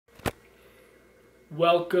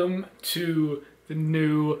Welcome to the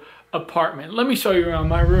new apartment. Let me show you around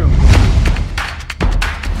my room.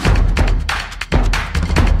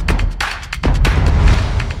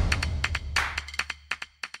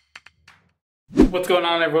 What's going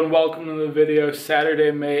on, everyone? Welcome to the video.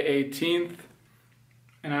 Saturday, May 18th,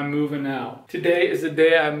 and I'm moving out. Today is the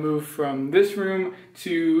day I moved from this room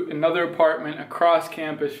to another apartment across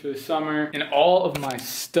campus for the summer, and all of my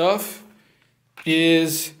stuff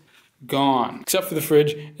is gone except for the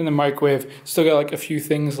fridge and the microwave. Still got like a few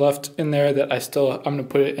things left in there that I'm gonna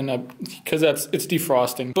put it in because it's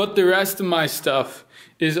defrosting, but the rest of my stuff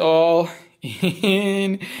is all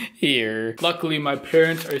in here. Luckily my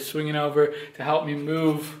parents are swinging over to help me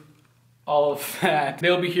move all of that.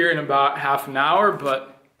 They'll be here in about half an hour,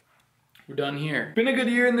 but we're done here. Been a good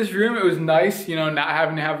year in this room. It was nice, you know, not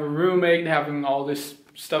having to have a roommate, having all this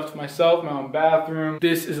stuff to myself, my own bathroom.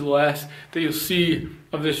 This is the last that you'll see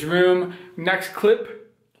of this room. Next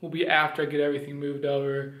clip will be after I get everything moved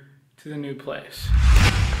over to the new place.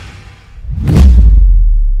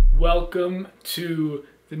 Welcome to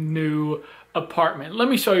the new apartment. Let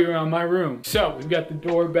me show you around my room. So we've got the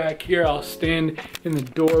door back here. I'll stand in the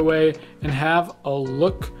doorway and have a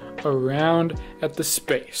look around at the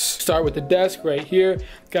space. Start with the desk right here.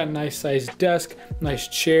 Got a nice sized desk, nice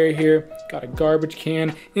chair here. Got a garbage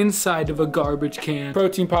can inside of a garbage can.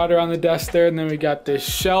 Protein powder on the desk there, and then we got this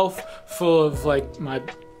shelf full of like my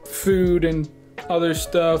food and other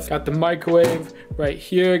stuff. Got the microwave right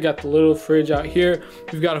here. Got the little fridge out here.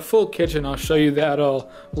 We've got a full kitchen. I'll show you that all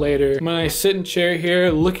later. My sitting chair here,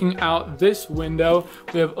 looking out this window,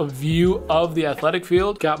 we have a view of the athletic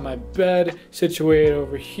field. Got my bed situated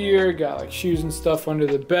over here. Got like shoes and stuff under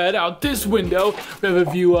the bed. Out this window, we have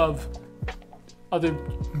a view of other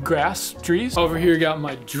grass, trees. Over here, got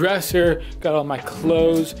my dresser, got all my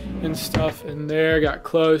clothes and stuff in there. Got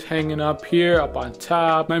clothes hanging up here, up on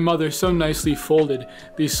top. My mother so nicely folded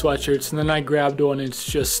these sweatshirts, and then I grabbed one, and it's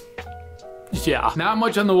just, yeah. Not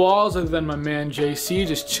much on the walls other than my man JC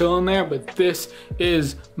just chilling there, but this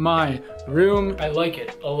is my room. I like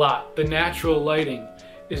it a lot. The natural lighting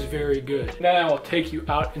is very good. Now I'll take you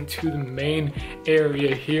out into the main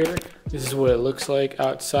area here. This is what it looks like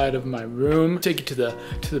outside of my room. Take you to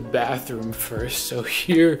the bathroom first. So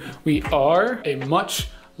here we are, a much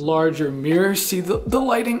larger mirror. See the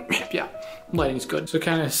lighting? Yeah, lighting's good. So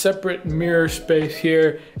kind of separate mirror space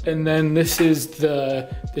here. And then this is the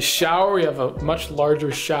shower. We have a much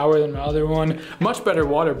larger shower than my other one. Much better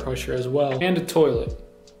water pressure as well. And a toilet.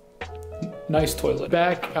 Nice toilet.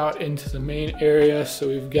 Back out into the main area, so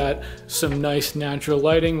we've got some nice natural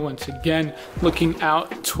lighting. Once again, looking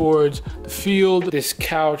out towards the field. This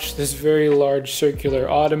couch, this very large circular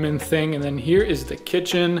ottoman thing, and then here is the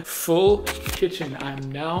kitchen. Full kitchen.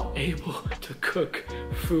 I'm now able to cook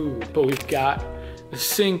food, but we've got the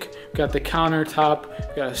sink, we've got the countertop,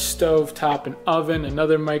 we've got a stove top, an oven,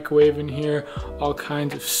 another microwave in here, all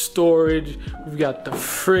kinds of storage. We've got the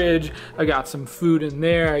fridge. I got some food in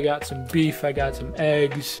there. I got some beef, I got some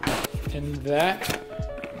eggs, and that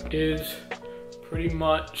is pretty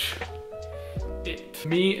much it.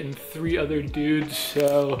 Me and 3 other dudes,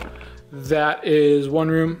 so that is 1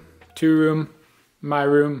 room, 2 room, my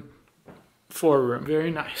room, 4 room.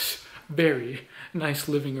 Very nice. Very nice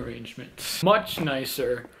living arrangements. Much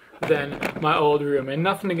nicer than my old room, and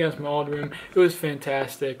nothing against my old room. It was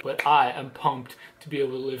fantastic, but I am pumped to be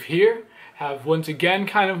able to live here, have once again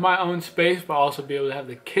kind of my own space, but also be able to have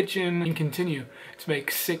the kitchen and continue to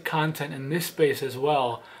make sick content in this space as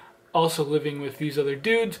well. Also living with these other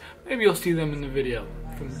dudes. Maybe you'll see them in the video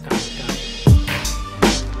from time to time.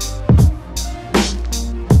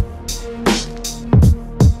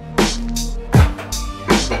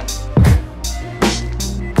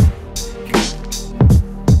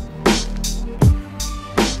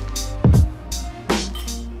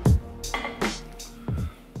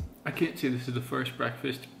 I can't say this is the first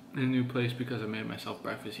breakfast in the new place because I made myself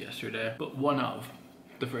breakfast yesterday, but one of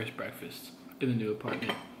the first breakfasts in the new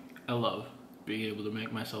apartment. I love being able to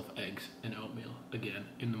make myself eggs and oatmeal again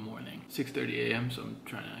in the morning. 6:30 a.m. so I'm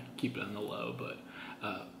trying to keep it on the low, but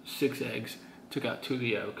 6 eggs, took out 2 of the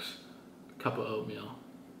yolks, a cup of oatmeal,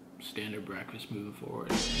 standard breakfast moving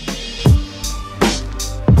forward.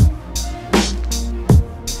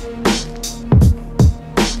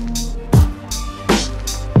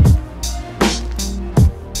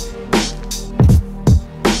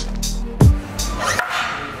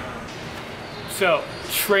 So,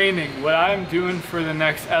 training, what I'm doing for the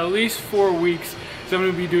next at least 4 weeks is I'm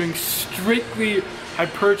going to be doing strictly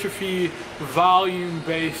hypertrophy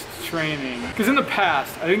volume-based training. Because in the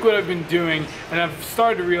past, I think what I've been doing, and I've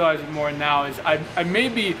started to realize it more now, is I may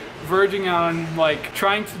be verging on like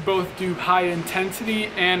trying to both do high intensity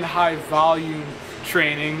and high volume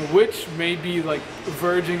training, which may be like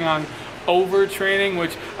verging on overtraining,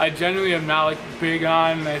 which I generally am not like big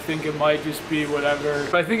on, and I think it might just be whatever.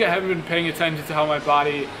 But I think I haven't been paying attention to how my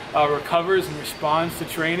body recovers and responds to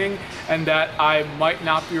training, and that I might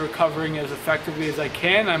not be recovering as effectively as I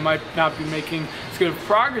can. I might not be making as good of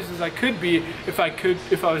progress as I could be if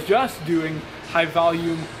I was just doing high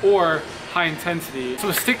volume or high intensity.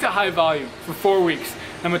 So stick to high volume for 4 weeks.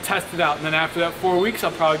 I'm gonna test it out, and then after that 4 weeks,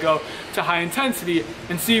 I'll probably go to high intensity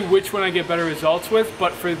and see which one I get better results with.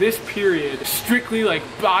 But for this period, strictly like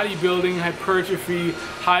bodybuilding, hypertrophy,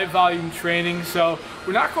 high volume training. So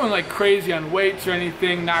we're not going like crazy on weights or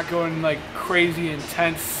anything, not going like crazy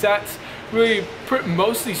intense sets, really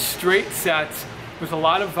mostly straight sets with a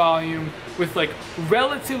lot of volume, with like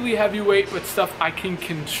relatively heavy weight, but stuff I can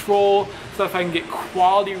control, stuff I can get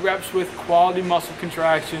quality reps with, quality muscle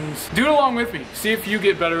contractions. Do it along with me. See if you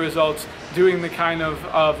get better results doing the kind of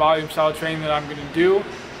volume style training that I'm gonna do.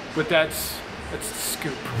 But that's the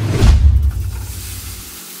scoop.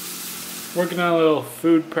 Working on a little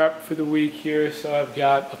food prep for the week here. So I've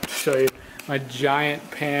got, I'll show you my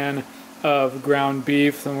giant pan of ground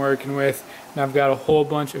beef that I'm working with. And I've got a whole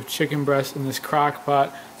bunch of chicken breasts in this crock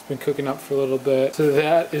pot. It's been cooking up for a little bit. So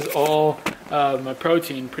that is all my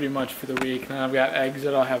protein pretty much for the week. And then I've got eggs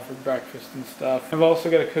that I'll have for breakfast and stuff. I've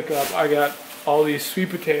also got to cook up, I got all these sweet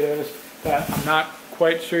potatoes that I'm not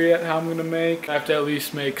quite sure yet how I'm gonna make. I have to at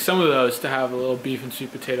least make some of those to have a little beef and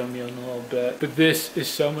sweet potato meal in a little bit. But this is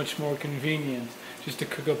so much more convenient just to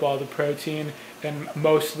cook up all the protein and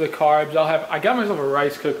most of the carbs. I got myself a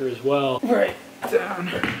rice cooker as well. Right down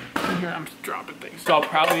here, I'm just dropping things. So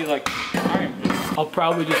I'll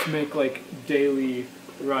probably just make like daily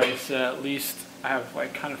rice. At least I have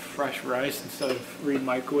like kind of fresh rice instead of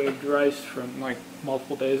re-microwaved rice from like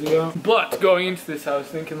multiple days ago. But going into this, I was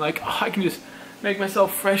thinking like, oh, I can just make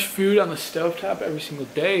myself fresh food on the stovetop every single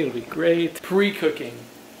day. It'll be great. Pre-cooking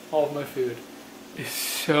all of my food is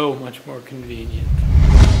so much more convenient.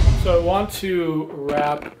 So I want to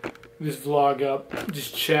wrap this vlog up,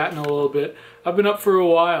 just chatting a little bit. I've been up for a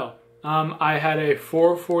while. I had a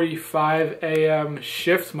 4:45 a.m.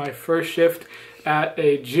 shift, my first shift at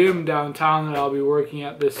a gym downtown that I'll be working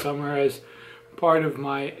at this summer as part of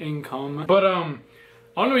my income. But I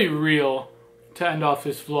want to be real to end off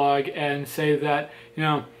this vlog and say that, you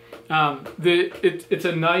know, it's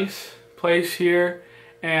a nice place here,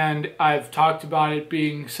 and I've talked about it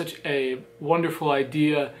being such a wonderful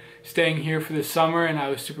idea staying here for the summer, and I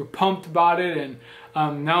was super pumped about it, and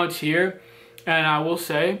now it's here. And I will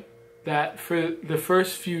say that for the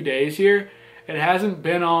first few days here, it hasn't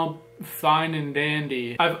been all fine and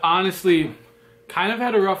dandy. I've honestly kind of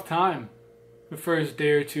had a rough time the first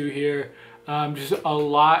day or two here. Just a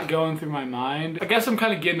lot going through my mind. I guess I'm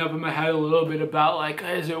kind of getting up in my head a little bit about like,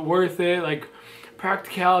 is it worth it? Like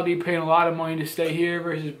practicality, paying a lot of money to stay here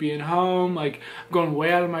versus being home. Like I'm going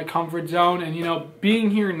way out of my comfort zone, and you know,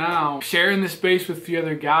 being here now, sharing the space with the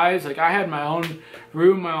other guys. Like I had my own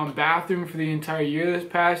room, my own bathroom for the entire year this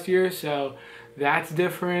past year, so that's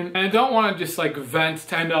different. And I don't want to just like vent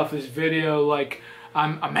to end off this video like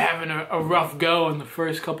I'm having a rough go in the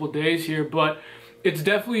first couple days here, but it's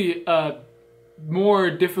definitely more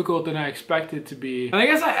difficult than I expected it to be. And I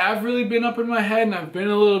guess I have really been up in my head, and I've been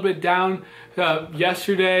a little bit down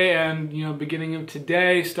yesterday and, you know, beginning of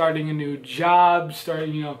today, starting a new job,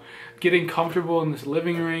 you know, getting comfortable in this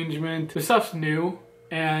living arrangement. This stuff's new,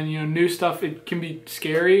 and, you know, new stuff, it can be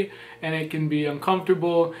scary, and it can be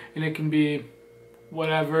uncomfortable, and it can be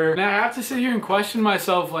whatever. And I have to sit here and question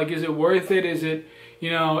myself, like, is it worth it? Is it, you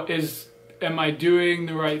know, am I doing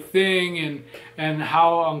the right thing, and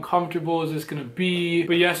how uncomfortable is this gonna be?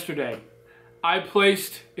 But yesterday, I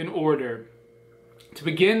placed an order to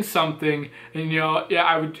begin something, and you know,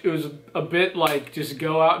 yeah, it was a bit like just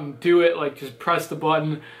go out and do it, like just press the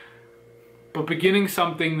button, but beginning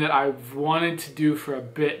something that I've wanted to do for a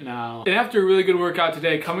bit now. And after a really good workout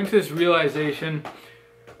today, coming to this realization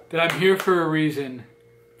that I'm here for a reason.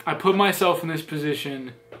 I put myself in this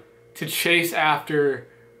position to chase after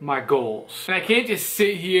my goals. And I can't just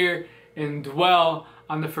sit here and dwell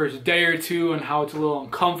on the first day or two and how it's a little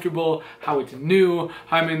uncomfortable, how it's new,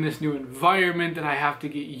 how I'm in this new environment that I have to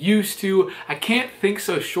get used to. I can't think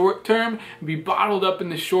so short term and be bottled up in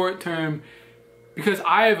the short term, because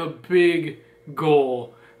I have a big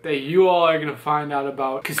goal that you all are gonna find out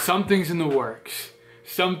about, because something's in the works.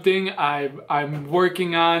 Something I'm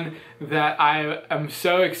working on that I am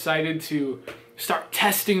so excited to start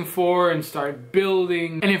testing for and start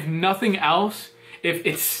building. And if nothing else, if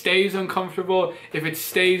it stays uncomfortable, if it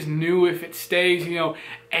stays new, if it stays, you know,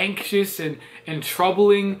 anxious and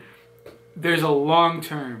troubling, there's a long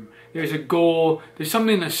term, there's a goal, there's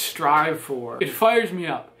something to strive for. It fires me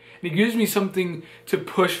up. And it gives me something to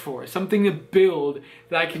push for, something to build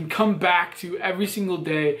that I can come back to every single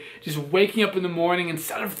day, just waking up in the morning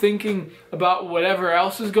instead of thinking about whatever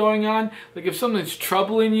else is going on. Like if something's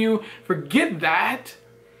troubling you, forget that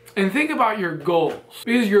and think about your goals.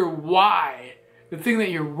 Because your why, the thing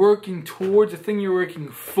that you're working towards, the thing you're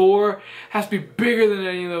working for, has to be bigger than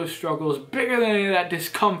any of those struggles, bigger than any of that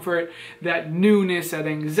discomfort, that newness, that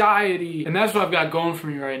anxiety. And that's what I've got going for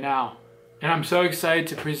me right now. And I'm so excited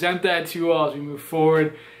to present that to you all as we move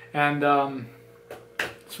forward. And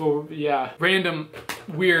so yeah, random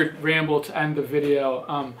weird ramble to end the video.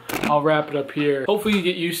 I'll wrap it up here. Hopefully you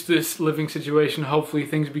get used to this living situation. Hopefully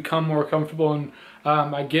things become more comfortable and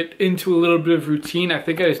I get into a little bit of routine. I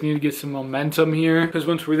think I just need to get some momentum here, because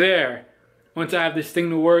once we're there, once I have this thing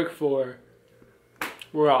to work for,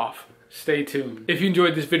 we're off. Stay tuned. If you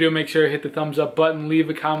enjoyed this video, make sure to hit the thumbs up button, leave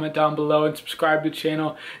a comment down below, and subscribe to the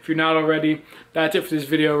channel if you're not already. That's it for this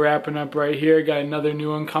video, wrapping up right here. Got another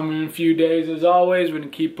new one coming in a few days. As always, we're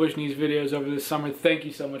going to keep pushing these videos over the summer. Thank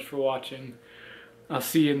you so much for watching. I'll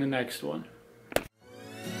see you in the next one.